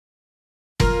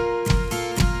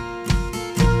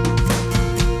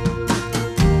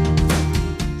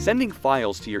Sending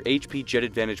files to your HP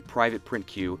JetAdvantage Private print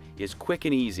queue is quick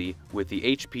and easy with the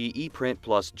HP ePrint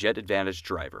Plus JetAdvantage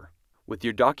driver. With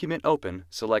your document open,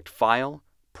 select File,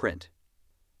 Print.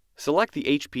 Select the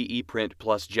HP ePrint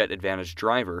Plus JetAdvantage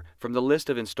driver from the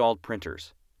list of installed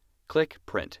printers. Click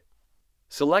Print.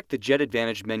 Select the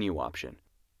JetAdvantage menu option.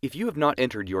 If you have not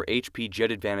entered your HP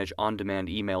JetAdvantage on-demand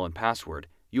email and password,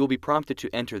 you will be prompted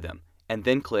to enter them, and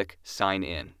then click Sign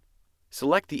In.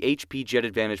 Select the HP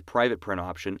JetAdvantage Private Print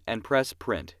option and press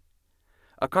Print.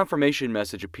 A confirmation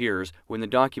message appears when the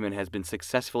document has been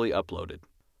successfully uploaded.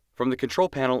 From the control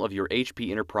panel of your HP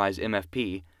Enterprise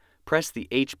MFP, press the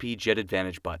HP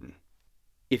JetAdvantage button.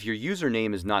 If your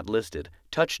username is not listed,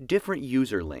 touch Different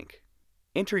User link.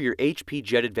 Enter your HP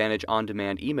JetAdvantage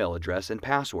on-demand email address and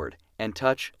password and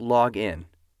touch Log In.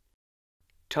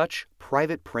 Touch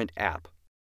Private Print app.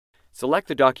 Select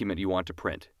the document you want to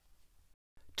print.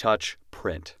 Touch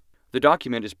Print. The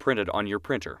document is printed on your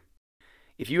printer.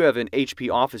 If you have an HP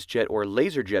OfficeJet or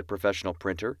LaserJet professional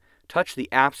printer, touch the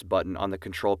Apps button on the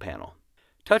control panel.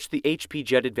 Touch the HP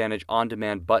JetAdvantage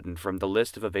On-Demand button from the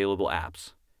list of available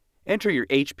apps. Enter your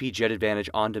HP JetAdvantage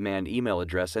On-Demand email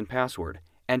address and password,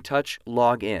 and touch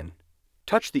Log In.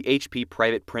 Touch the HP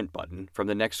Private Print button from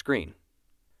the next screen.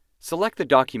 Select the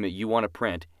document you want to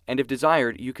print, and if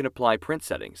desired, you can apply print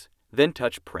settings. Then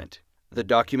touch Print. The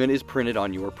document is printed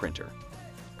on your printer.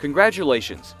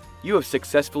 Congratulations! You have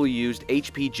successfully used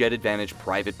HP JetAdvantage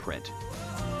Private Print.